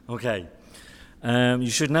Okay. You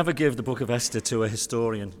should never give the book of Esther to a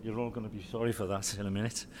historian. You're all going to be sorry for that in a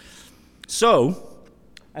minute. So,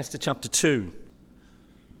 Esther chapter 2.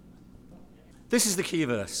 This is the key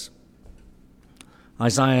verse.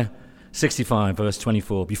 Isaiah 65, verse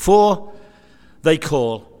 24. Before they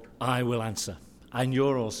call, I will answer. And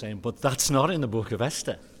you're all saying, but that's not in the book of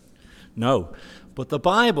Esther. No, but the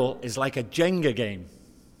Bible is like a Jenga game.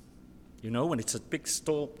 You know, when it's a big,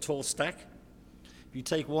 tall stack, if you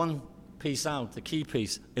take one piece out, the key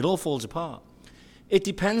piece, it all falls apart. It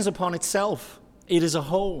depends upon itself. It is a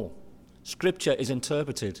whole. Scripture is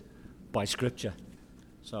interpreted by Scripture.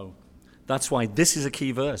 So that's why this is a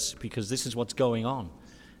key verse, because this is what's going on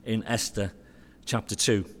in Esther chapter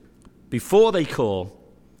 2. Before they call,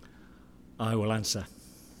 I will answer.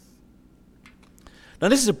 Now,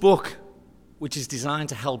 this is a book which is designed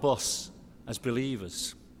to help us as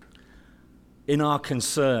believers in our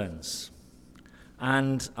concerns.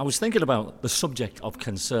 And I was thinking about the subject of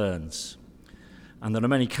concerns. And there are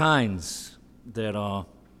many kinds. There are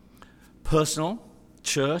personal,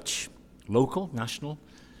 church, local, national,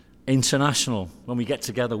 international. When we get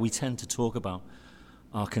together, we tend to talk about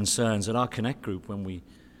our concerns. At our Connect group, when we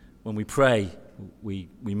pray, we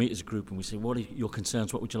meet as a group and we say, what are your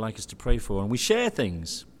concerns? What would you like us to pray for? And we share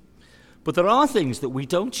things. But there are things that we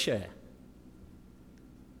don't share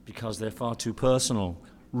because they're far too personal.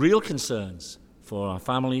 Real concerns for our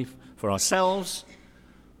family, for ourselves,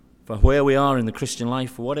 for where we are in the Christian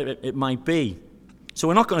life, for what it might be. So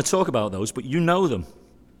we're not going to talk about those, but you know them.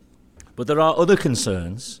 But there are other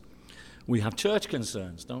concerns. We have church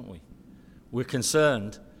concerns, don't we? We're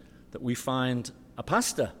concerned that we find a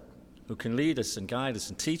pastor who can lead us and guide us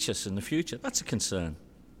and teach us in the future. That's a concern.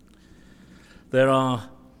 There are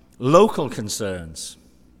local concerns.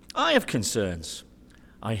 I have concerns.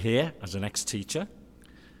 I hear, as an ex-teacher,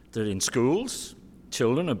 that in schools,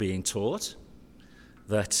 children are being taught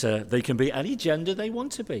that they can be any gender they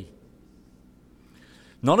want to be.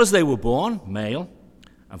 Not as they were born, male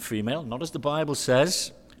and female, not as the Bible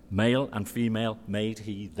says, male and female made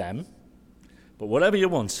he them, but whatever you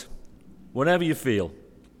want, whatever you feel.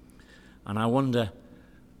 And I wonder,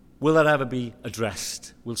 will that ever be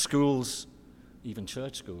addressed? Will schools, even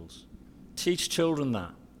church schools, teach children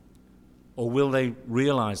that? Or will they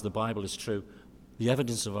realize the Bible is true? The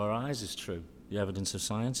evidence of our eyes is true. The evidence of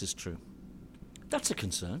science is true. That's a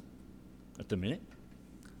concern at the minute.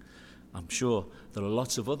 I'm sure there are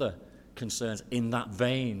lots of other concerns in that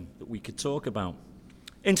vein that we could talk about.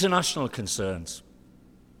 International concerns.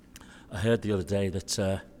 I heard the other day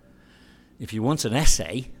that if you want an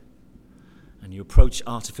essay and you approach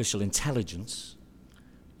artificial intelligence,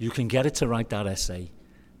 you can get it to write that essay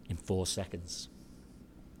in 4 seconds.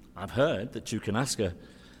 I've heard that you can ask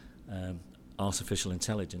artificial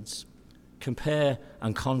intelligence, compare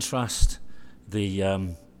and contrast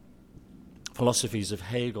the philosophies of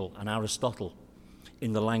Hegel and Aristotle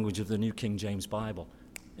in the language of the New King James Bible.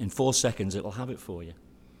 In 4 seconds, it'll have it for you,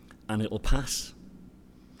 and it'll pass.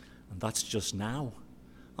 And that's just now.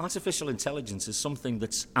 Artificial intelligence is something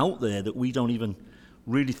that's out there that we don't even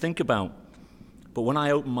really think about. But when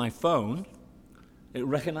I open my phone, it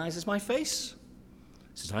recognizes my face.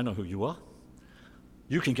 It says, I know who you are.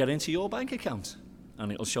 You can get into your bank account,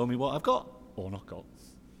 and it'll show me what I've got or not got.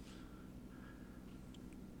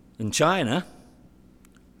 In China,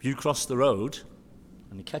 if you cross the road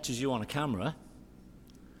and it catches you on a camera,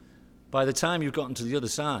 by the time you've gotten to the other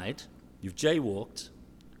side, you've jaywalked,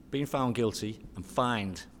 been found guilty, and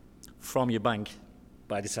fined from your bank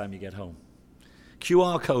by the time you get home.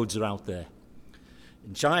 QR codes are out there.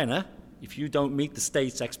 In China, if you don't meet the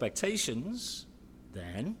state's expectations,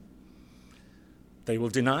 then they will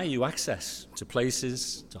deny you access to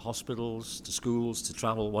places, to hospitals, to schools, to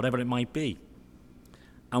travel, whatever it might be.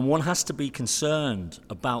 And one has to be concerned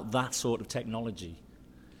about that sort of technology,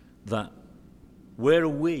 that where are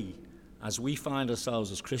we, as we find ourselves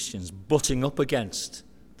as Christians, butting up against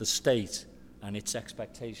the state and its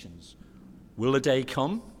expectations? Will a day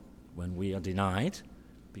come when we are denied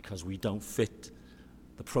because we don't fit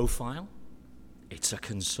the profile? It's a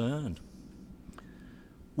concern.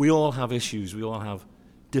 We all have issues, we all have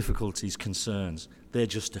difficulties, concerns. They're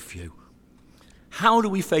just a few. How do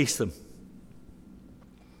we face them?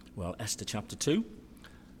 Well, Esther chapter 2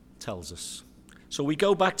 tells us. So we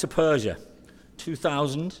go back to Persia,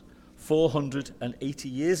 2,480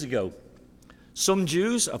 years ago. Some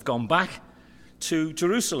Jews have gone back to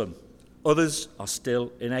Jerusalem. Others are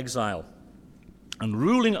still in exile. And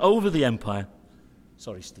ruling over the empire,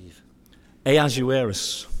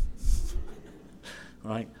 Ahasuerus.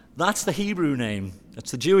 Right? That's the Hebrew name. That's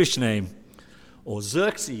the Jewish name. Or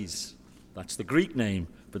Xerxes. That's the Greek name.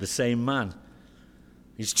 for the same man.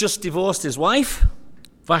 He's just divorced his wife,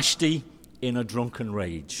 Vashti, in a drunken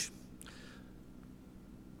rage.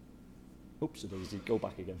 Oops, go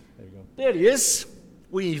back again. There we go. There he is.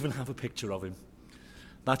 We even have a picture of him.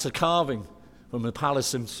 That's a carving from the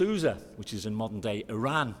palace in Susa, which is in modern-day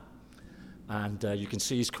Iran. And you can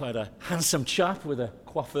see he's quite a handsome chap with a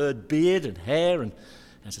coiffured beard and hair and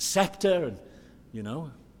has a scepter. And, you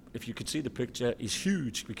know, if you could see the picture, he's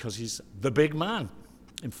huge because he's the big man.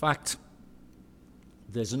 In fact,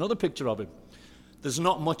 there's another picture of him. There's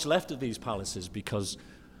not much left of these palaces because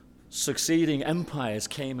succeeding empires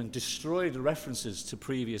came and destroyed the references to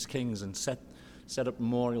previous kings and set up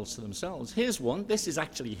memorials to themselves. Here's one. This is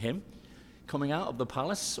actually him coming out of the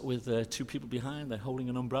palace with two people behind. They're holding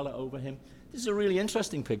an umbrella over him. This is a really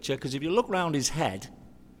interesting picture because if you look round his head,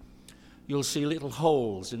 you'll see little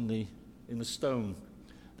holes in the stone.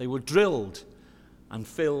 They were drilled and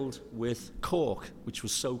filled with cork, which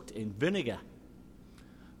was soaked in vinegar.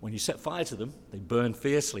 When you set fire to them, they burn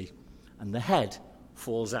fiercely, and the head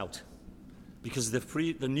falls out because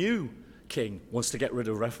the new king wants to get rid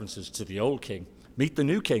of references to the old king. Meet the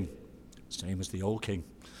new king, same as the old king.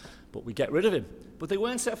 But we get rid of him. But they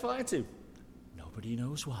weren't set fire to. Nobody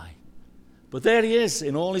knows why. But there he is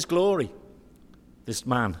in all his glory, this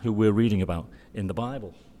man who we're reading about in the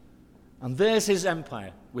Bible. And there's his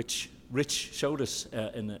empire, which Rich showed us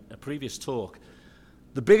in a previous talk.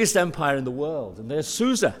 The biggest empire in the world. And there's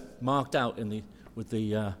Susa marked out with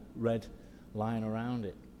the red line around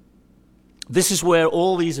it. This is where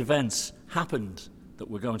all these events happened that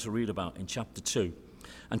we're going to read about in chapter 2.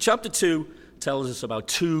 And chapter 2 tells us about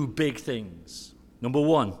two big things. Number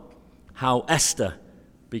 1, how Esther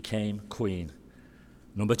became queen.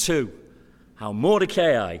 Number 2, how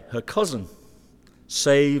Mordecai, her cousin,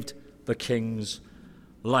 saved the king's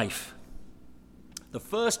life. The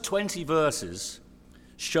first 20 verses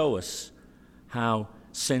show us how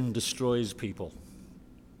sin destroys people.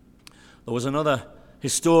 There was another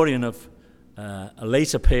historian of a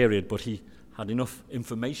later period, but he had enough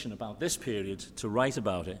information about this period to write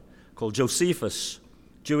about it, called Josephus,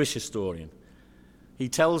 Jewish historian. He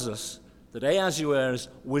tells us that Ahasuerus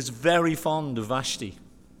was very fond of Vashti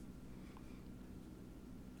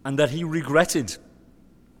and that he regretted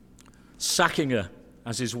sacking her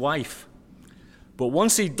as his wife. But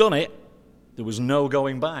once he'd done it, there was no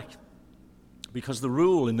going back, because the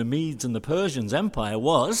rule in the Medes and the Persians Empire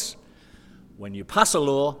was, when you pass a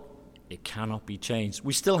law, it cannot be changed.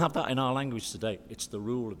 We still have that in our language today. It's the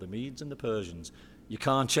rule of the Medes and the Persians. You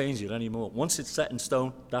can't change it anymore. Once it's set in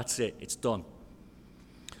stone, that's it. It's done.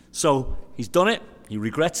 So he's done it, he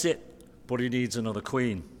regrets it, but he needs another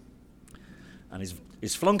queen. And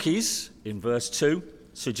his flunkies, in verse 2,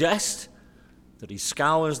 suggest that he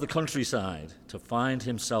scours the countryside to find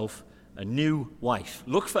himself a new wife.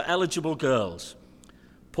 Look for eligible girls.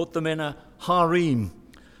 Put them in a harem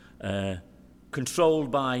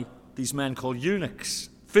controlled by these men called eunuchs.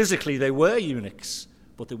 Physically, they were eunuchs,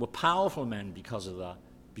 but they were powerful men because of that,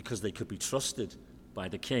 because they could be trusted by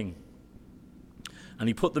the king. And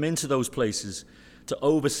he put them into those places to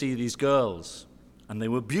oversee these girls. And they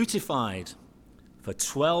were beautified for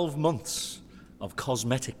 12 months of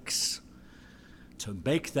cosmetics to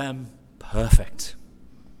make them perfect.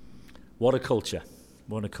 What a culture.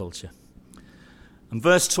 What a culture. And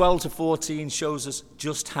verse 12 to 14 shows us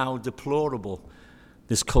just how deplorable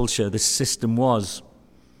this culture, this system was.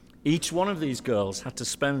 Each one of these girls had to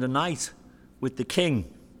spend a night with the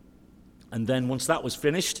king. And then once that was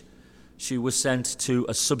finished, she was sent to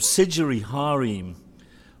a subsidiary harem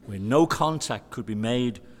where no contact could be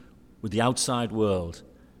made with the outside world,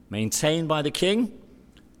 maintained by the king,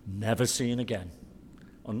 never seen again,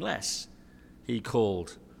 unless he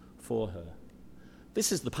called for her.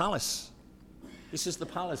 This is the palace. This is the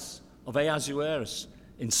palace of Ahasuerus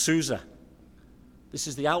in Susa. This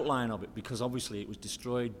is the outline of it, because obviously it was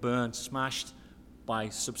destroyed, burnt, smashed by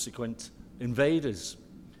subsequent invaders.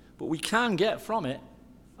 But we can get from it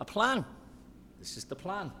a plan. This is the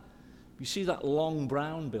plan. You see that long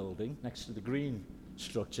brown building next to the green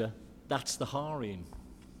structure? That's the harem.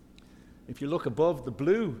 If you look above the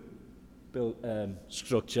blue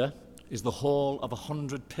structure is the Hall of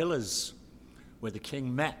 100 Pillars, where the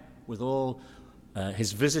king met with all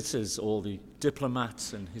his visitors, all the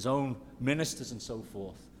diplomats and his own ministers and so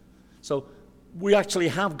forth. So we actually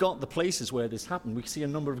have got the places where this happened. We see a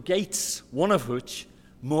number of gates, one of which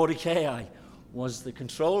Mordecai was the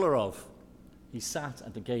controller of. He sat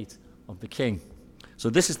at the gate of the king. So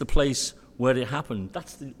this is the place where it happened.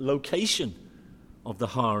 That's the location of the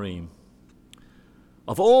harem.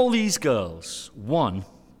 Of all these girls, one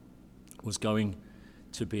was going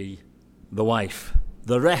to be the wife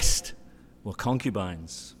The rest were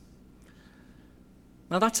concubines.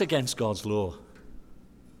 Now that's against God's law.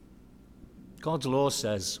 God's law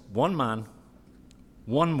says one man,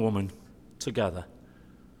 one woman together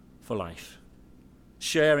for life,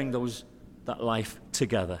 sharing that life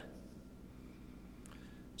together.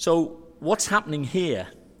 So what's happening here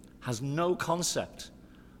has no concept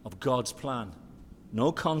of God's plan,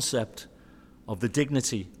 no concept of the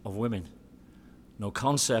dignity of women, no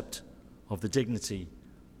concept of the dignity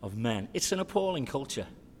of men. It's an appalling culture.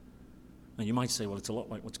 And you might say, well, it's a lot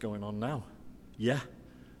like what's going on now. Yeah.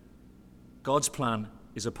 God's plan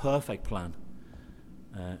is a perfect plan.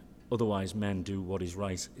 Otherwise, men do what is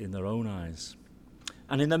right in their own eyes.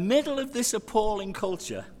 And in the middle of this appalling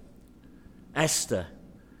culture, Esther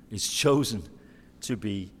is chosen to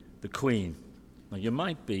be the queen. Now, you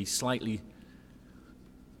might be slightly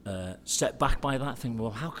set back by that, thinking,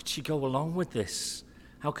 well, how could she go along with this?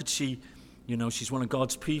 How could she, she's one of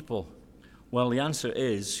God's people. Well, the answer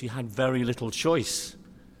is she had very little choice.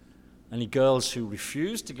 Any girls who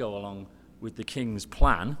refused to go along with the king's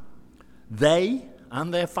plan, they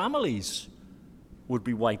and their families would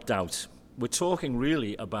be wiped out. We're talking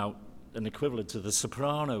really about an equivalent to the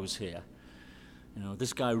Sopranos here.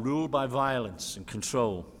 This guy ruled by violence and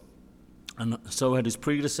control. And so had his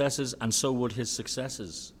predecessors, and so would his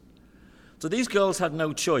successors. So these girls had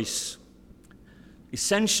no choice.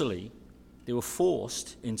 Essentially, they were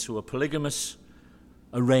forced into a polygamous,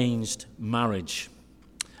 arranged marriage.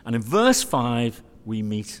 And in verse 5, we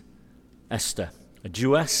meet Esther, a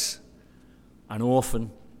Jewess, an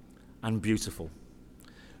orphan, and beautiful.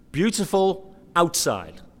 Beautiful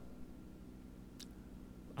outside,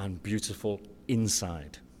 and beautiful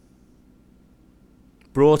inside.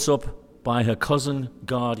 Brought up by her cousin,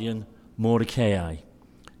 guardian, Mordecai.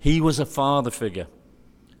 He was a father figure,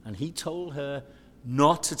 and he told her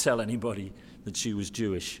not to tell anybody that she was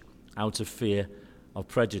Jewish out of fear of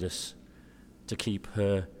prejudice, to keep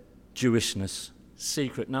her Jewishness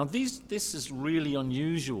secret. Now, this is really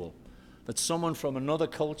unusual, that someone from another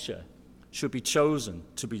culture should be chosen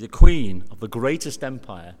to be the queen of the greatest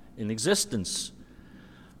empire in existence.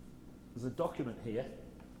 There's a document here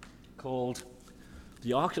called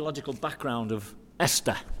The Archaeological Background of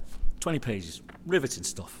Esther. 20 pages, riveting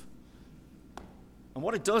stuff. And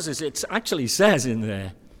what it does is it actually says in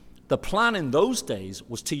there, the plan in those days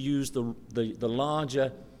was to use the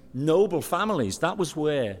larger noble families. That was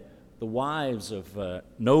where the wives of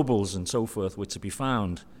nobles and so forth were to be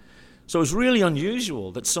found. So it was really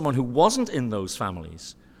unusual that someone who wasn't in those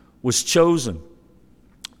families was chosen.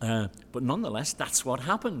 But nonetheless, that's what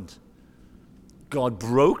happened. God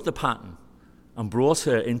broke the pattern and brought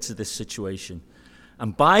her into this situation.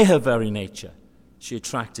 And by her very nature, she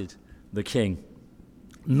attracted the king.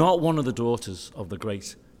 Not one of the daughters of the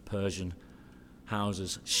great Persian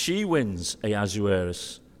houses. She wins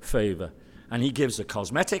Ahasuerus' favor, and he gives her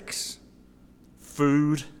cosmetics,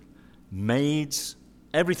 food, maids,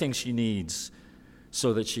 everything she needs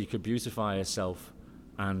so that she could beautify herself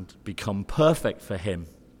and become perfect for him.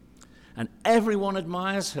 And everyone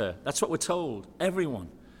admires her. That's what we're told. Everyone.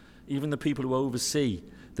 Even the people who oversee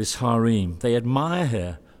this harem. They admire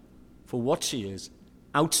her for what she is,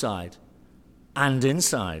 outside and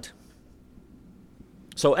inside.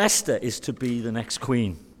 So Esther is to be the next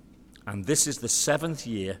queen. And this is the 7th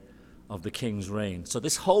year of the king's reign. So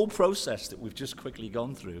this whole process that we've just quickly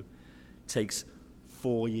gone through takes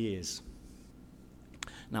 4 years.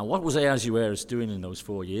 Now, what was Ahasuerus doing in those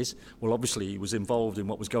 4 years? Well, obviously, he was involved in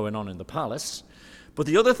what was going on in the palace. But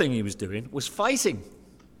the other thing he was doing was fighting.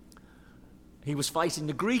 He was fighting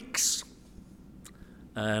the Greeks.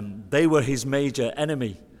 They were his major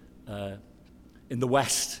enemy in the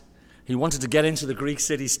West. He wanted to get into the Greek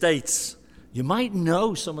city-states. You might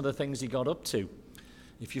know some of the things he got up to.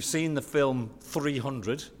 If you've seen the film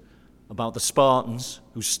 300, about the Spartans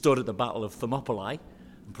who stood at the Battle of Thermopylae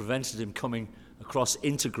and prevented him coming across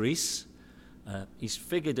into Greece, he's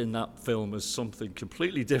figured in that film as something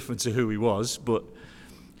completely different to who he was, but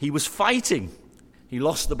he was fighting. He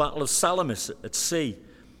lost the Battle of Salamis at sea.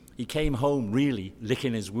 He came home really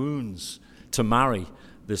licking his wounds to marry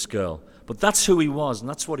this girl. But that's who he was, and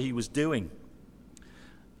that's what he was doing.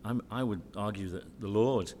 I would argue that the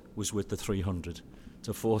Lord was with the 300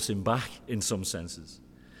 to force him back in some senses.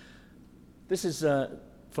 This is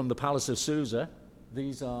from the Palace of Susa.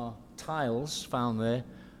 These are tiles found there,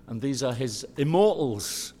 and these are his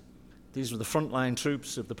immortals. These were the frontline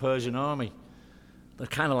troops of the Persian army. They're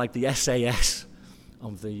kind of like the SAS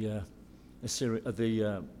of the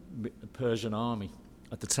Persian army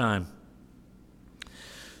at the time.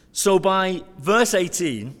 So by verse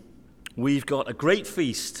 18, we've got a great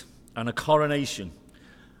feast and a coronation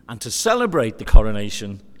And to celebrate the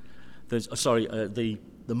coronation, the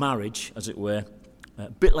marriage, as it were, a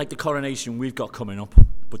bit like the coronation we've got coming up,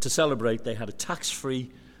 but to celebrate, they had a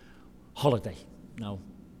tax-free holiday. Now,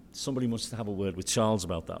 somebody must have a word with Charles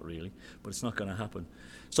about that, really, but it's not going to happen.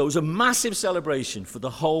 So it was a massive celebration for the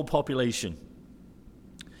whole population.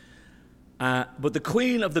 But the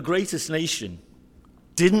queen of the greatest nation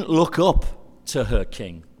didn't look up to her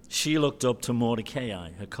king. She looked up to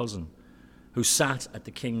Mordecai, her cousin, who sat at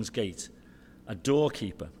the king's gate, a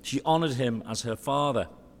doorkeeper. She honored him as her father.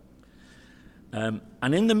 And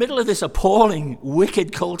in the middle of this appalling,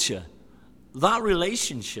 wicked culture, that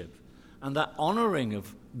relationship and that honoring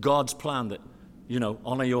of God's plan that,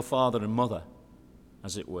 honor your father and mother,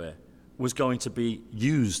 as it were, was going to be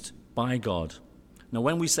used by God. Now,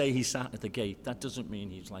 when we say he sat at the gate, that doesn't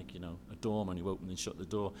mean he's like, a doorman who opened and shut the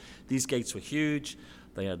door. These gates were huge.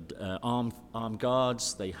 They had armed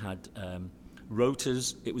guards. They had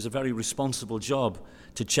rotors. It was a very responsible job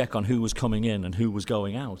to check on who was coming in and who was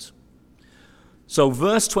going out. So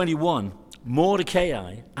verse 21,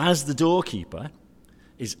 Mordecai, as the doorkeeper,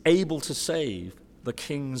 is able to save the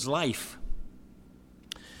king's life.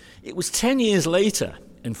 It was 10 years later,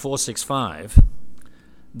 in 465,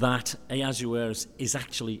 that Ahasuerus is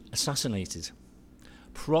actually assassinated,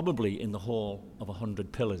 probably in the Hall of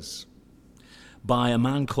 100 Pillars, by a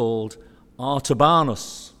man called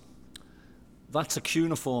Artabanus. That's a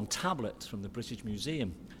cuneiform tablet from the British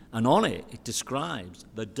Museum, and on it, it describes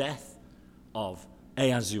the death of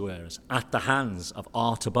Ahasuerus at the hands of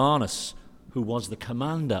Artabanus, who was the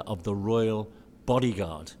commander of the royal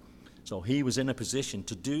bodyguard. So he was in a position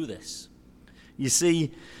to do this. You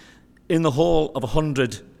see, in the Hall of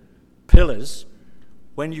 100 Pillars,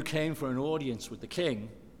 when you came for an audience with the king,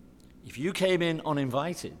 if you came in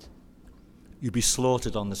uninvited, you'd be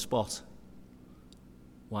slaughtered on the spot.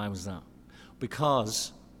 Why was that?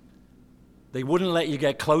 Because they wouldn't let you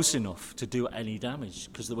get close enough to do any damage,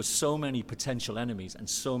 because there were so many potential enemies and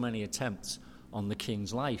so many attempts on the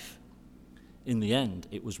king's life. In the end,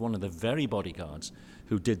 it was one of the very bodyguards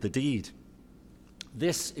who did the deed.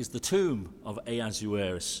 This is the tomb of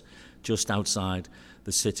Ahasuerus, just outside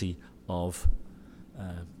the city of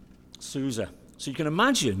Susa. So you can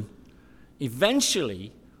imagine,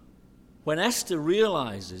 eventually, when Esther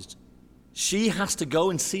realizes she has to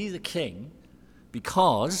go and see the king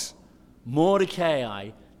because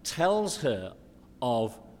Mordecai tells her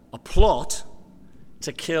of a plot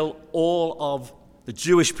to kill all of the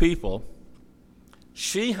Jewish people,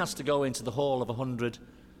 she has to go into the Hall of 100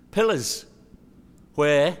 Pillars,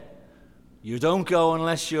 where you don't go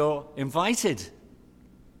unless you're invited.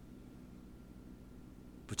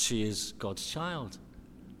 But she is God's child,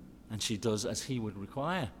 and she does as he would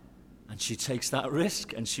require. And she takes that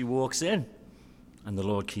risk, and she walks in, and the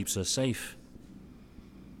Lord keeps her safe.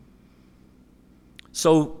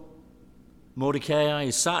 So Mordecai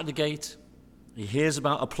is sat at the gate. He hears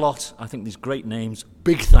about a plot. I think these great names,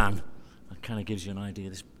 Bigthan. That kind of gives you an idea,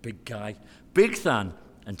 this big guy. Bigthan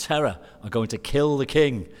and Terah are going to kill the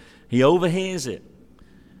king. He overhears it.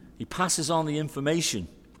 He passes on the information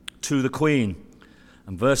to the queen.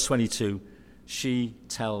 And verse 22, she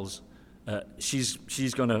tells,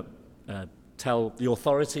 she's going to tell the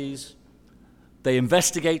authorities. They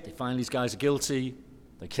investigate. They find these guys are guilty.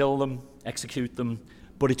 They kill them, execute them.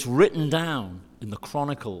 But it's written down in the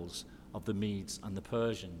chronicles of the Medes and the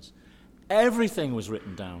Persians. Everything was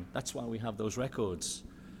written down. That's why we have those records.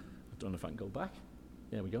 I don't know if I can go back.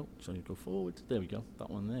 There we go. So you go forward. There we go.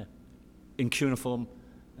 That one there. In cuneiform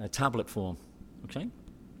tablet form. Okay?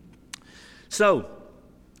 So,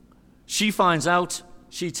 she finds out.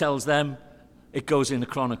 She tells them. It goes in the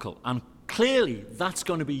chronicle. And clearly, that's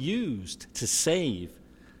going to be used to save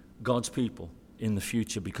God's people in the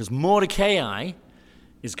future, because Mordecai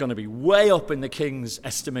is going to be way up in the king's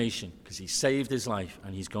estimation because he saved his life,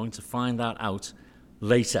 and he's going to find that out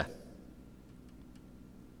later.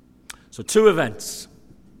 So 2 events.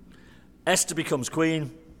 Esther becomes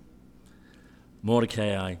queen.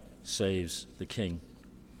 Mordecai saves the king.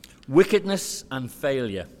 Wickedness and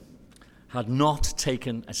failure had not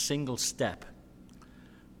taken a single step,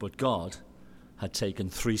 but God had taken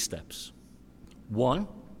 3 steps. 1,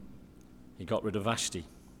 he got rid of Vashti.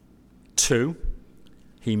 2,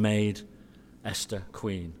 he made Esther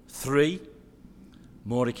queen. 3,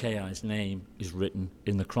 Mordecai's name is written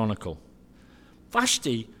in the chronicle.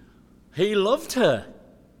 Vashti, he loved her.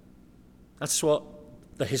 That's what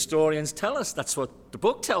the historians tell us. That's what the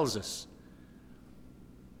book tells us.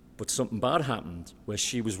 But something bad happened where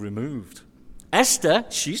she was removed. Esther,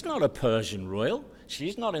 she's not a Persian royal.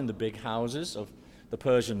 She's not in the big houses of the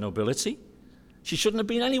Persian nobility. She shouldn't have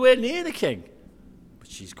been anywhere near the king. But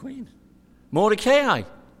she's queen. Mordecai,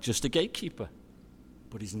 just a gatekeeper.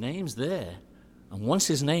 But his name's there. And once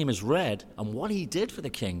his name is read, and what he did for the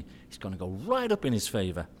king, he's going to go right up in his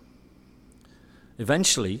favor.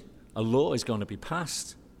 Eventually, a law is going to be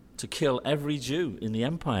passed to kill every Jew in the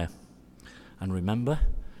empire. And remember,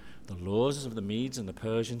 the laws of the Medes and the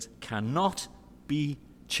Persians cannot be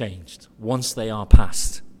changed once they are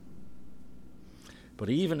passed. But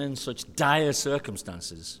even in such dire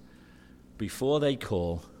circumstances, before they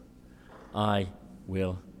call, I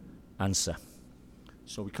will answer.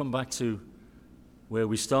 So we come back to where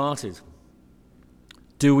we started.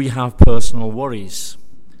 Do we have personal worries?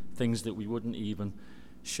 Things that we wouldn't even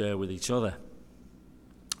share with each other.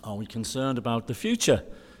 Are we concerned about the future?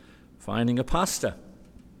 Finding a pastor?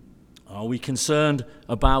 Are we concerned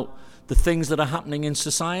about the things that are happening in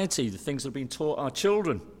society, the things that are being taught our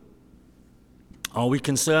children? Are we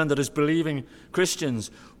concerned that as believing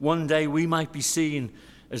Christians, one day we might be seen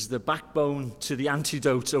as the backbone to the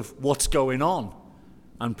antidote of what's going on,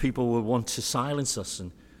 and people will want to silence us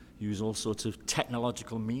and use all sorts of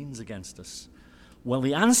technological means against us? Well,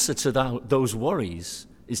 the answer to those worries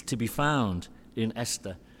is to be found in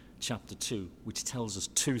Esther chapter 2, which tells us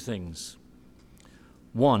two things.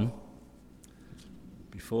 One,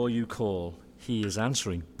 before you call, he is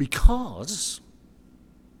answering, because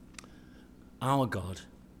our God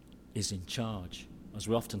is in charge. As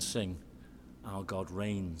we often sing, our God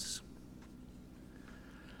reigns.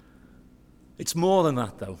 It's more than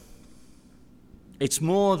that, though. It's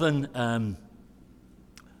more than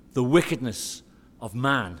the wickedness of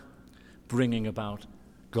man bringing about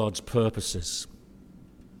God's purposes.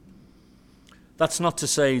 That's not to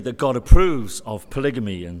say that God approves of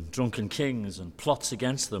polygamy and drunken kings and plots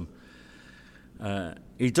against them.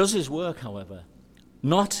 He does his work, however,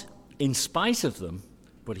 not in spite of them,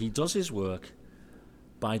 but he does his work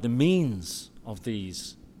by the means of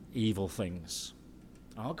these evil things.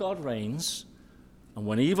 Our God reigns, and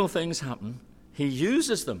when evil things happen, he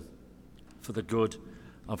uses them for the good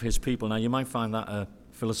of his people. Now, you might find that a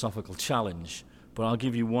philosophical challenge, but I'll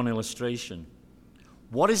give you one illustration.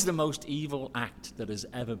 What is the most evil act that has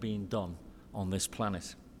ever been done on this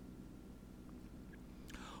planet?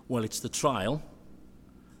 Well, it's the trial,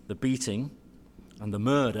 the beating, and the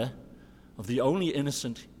murder of the only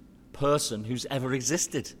innocent person who's ever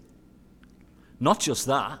existed. Not just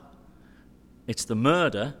that, it's the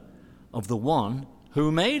murder of the one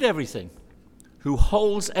who made everything, who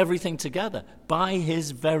holds everything together by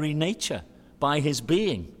his very nature, by his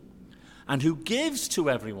being, and who gives to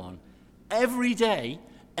everyone every day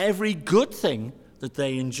every good thing that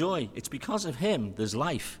they enjoy. It's because of him there's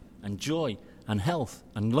life and joy and health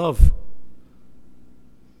and love.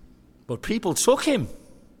 But people took him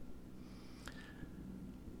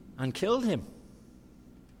and killed him.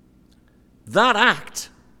 That act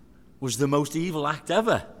was the most evil act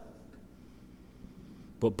ever.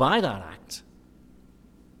 But by that act,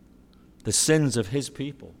 the sins of his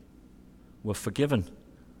people were forgiven,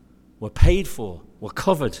 were paid for, were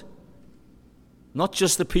covered. Not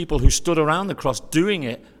just the people who stood around the cross doing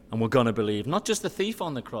it and were going to believe. Not just the thief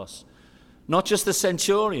on the cross. Not just the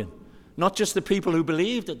centurion. Not just the people who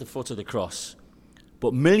believed at the foot of the cross.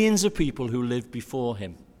 But millions of people who lived before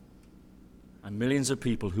him. And millions of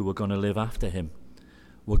people who were going to live after him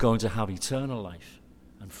were going to have eternal life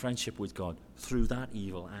and friendship with God through that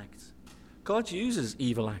evil act. God uses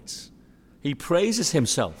evil acts. He praises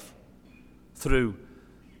himself through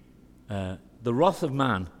the wrath of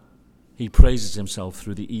man. He praises himself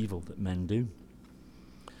through the evil that men do.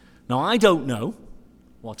 Now, I don't know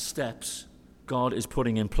what steps God is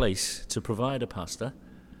putting in place to provide a pastor,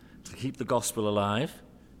 to keep the gospel alive,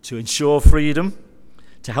 to ensure freedom,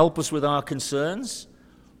 to help us with our concerns,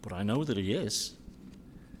 but I know that he is.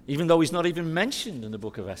 Even though he's not even mentioned in the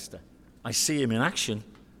book of Esther, I see him in action,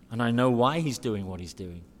 and I know why he's doing what he's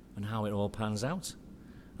doing and how it all pans out.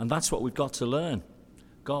 And that's what we've got to learn.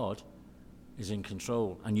 God is in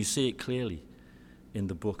control, and you see it clearly in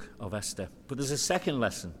the book of Esther. But there's a second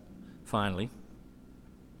lesson, finally.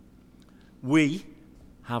 We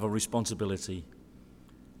have a responsibility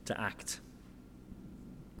to act.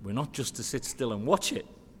 We're not just to sit still and watch it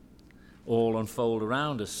all unfold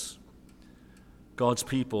around us. God's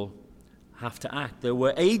people have to act. There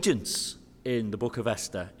were agents in the book of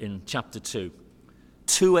Esther in chapter 2.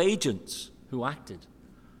 2 agents who acted.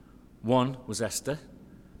 One was Esther,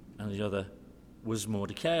 and the other was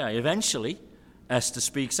Mordecai. Eventually, Esther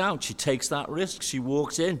speaks out. She takes that risk. She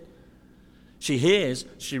walks in. She hears,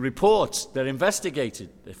 she reports, they're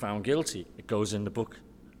investigated, they're found guilty. It goes in the book,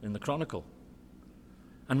 in the Chronicle.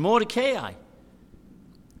 And Mordecai,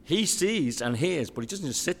 He sees and hears, but he doesn't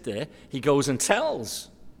just sit there. He goes and tells.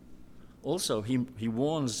 Also, he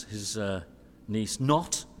warns his niece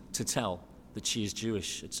not to tell that she is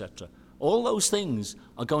Jewish, etc. All those things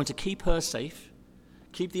are going to keep her safe,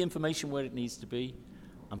 keep the information where it needs to be,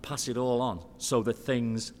 and pass it all on so that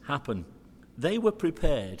things happen. They were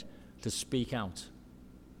prepared to speak out.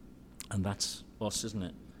 And that's us, isn't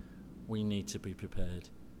it? We need to be prepared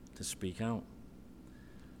to speak out.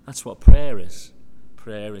 That's what prayer is.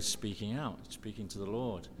 Prayer is speaking out, speaking to the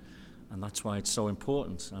Lord. And that's why it's so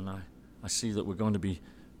important. And I see that we're going to be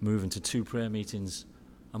moving to 2 prayer meetings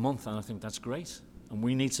a month, and I think that's great. And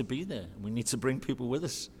we need to be there. We need to bring people with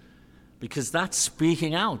us. Because that's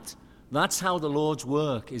speaking out. That's how the Lord's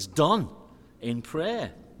work is done, in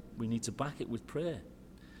prayer. We need to back it with prayer.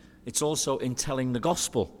 It's also in telling the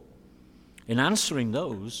gospel, in answering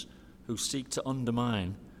those who seek to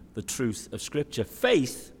undermine the truth of Scripture.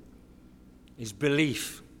 Faith is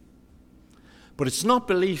belief. But it's not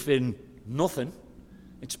belief in nothing.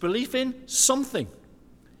 It's belief in something.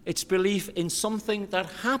 It's belief in something that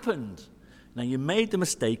happened. Now, you made the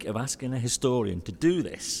mistake of asking a historian to do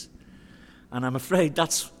this. And I'm afraid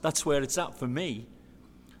that's where it's at for me.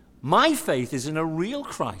 My faith is in a real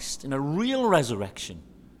Christ, in a real resurrection.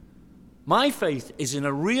 My faith is in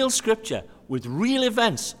a real Scripture with real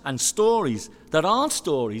events and stories that aren't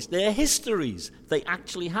stories, they're histories. They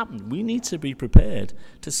actually happened. We need to be prepared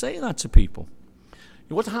to say that to people.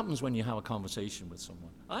 What happens when you have a conversation with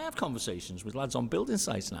someone? I have conversations with lads on building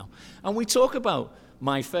sites now, and we talk about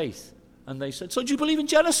my faith. And they said, so do you believe in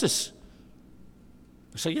Genesis?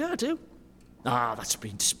 I say, yeah, I do.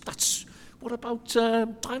 What about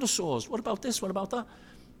dinosaurs? What about this? What about that?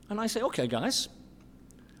 And I say, okay, guys,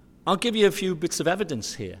 I'll give you a few bits of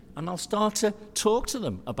evidence here, and I'll start to talk to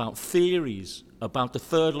them about theories, about the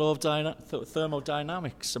third law of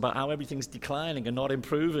thermodynamics, about how everything's declining and not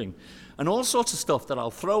improving, and all sorts of stuff that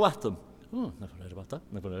I'll throw at them. Oh, never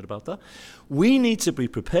heard about that. We need to be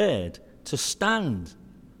prepared to stand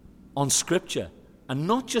on Scripture and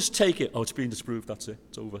not just take it, it's been disproved, that's it,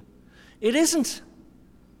 it's over. It isn't.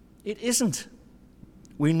 It isn't.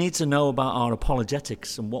 We need to know about our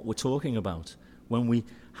apologetics and what we're talking about when we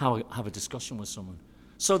have a discussion with someone,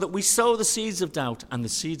 so that we sow the seeds of doubt and the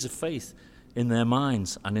seeds of faith in their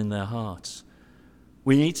minds and in their hearts.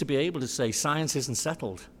 We need to be able to say, science isn't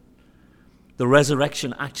settled. The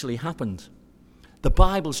resurrection actually happened. The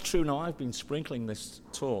Bible's true. Now, I've been sprinkling this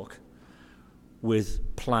talk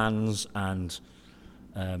with plans and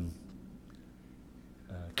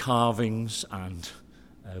carvings and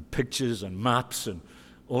pictures and maps and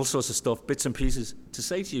all sorts of stuff, bits and pieces, to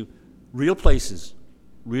say to you, real places,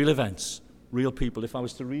 real events, real people. If I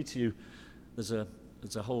was to read to you, there's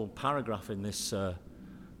a whole paragraph in this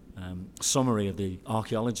summary of the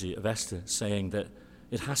archaeology of Esther saying that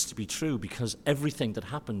it has to be true because everything that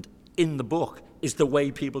happened in the book is the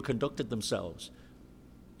way people conducted themselves.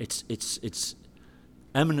 It's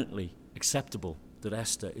eminently acceptable that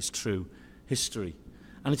Esther is true history.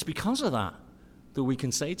 And it's because of that that we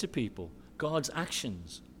can say to people, God's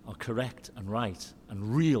actions are correct and right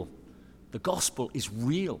and real. The gospel is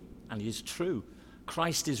real and is true.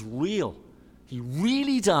 Christ is real. He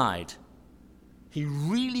really died. He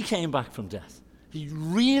really came back from death. He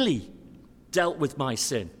really dealt with my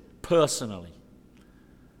sin personally.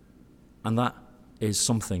 And that is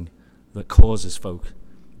something that causes folk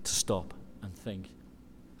to stop and think.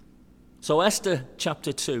 So Esther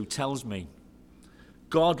chapter 2 tells me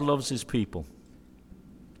God loves his people.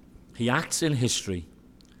 He acts in history,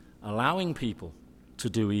 allowing people to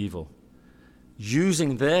do evil,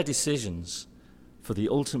 using their decisions for the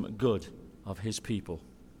ultimate good of his people.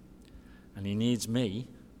 And he needs me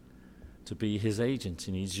to be his agent.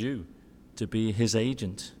 He needs you to be his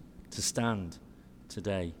agent, to stand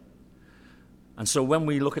today. And so when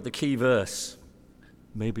we look at the key verse,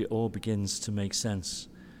 maybe it all begins to make sense.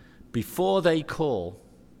 Before they call,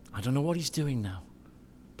 I don't know what he's doing now,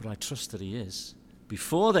 but I trust that he is.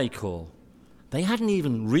 Before they call, they hadn't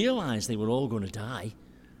even realized they were all going to die.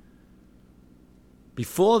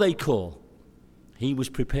 Before they call, he was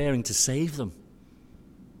preparing to save them.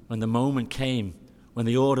 When the moment came, when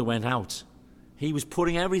the order went out, he was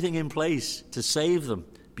putting everything in place to save them.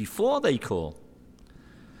 Before they call,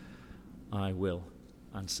 I will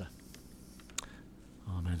answer.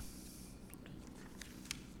 Amen.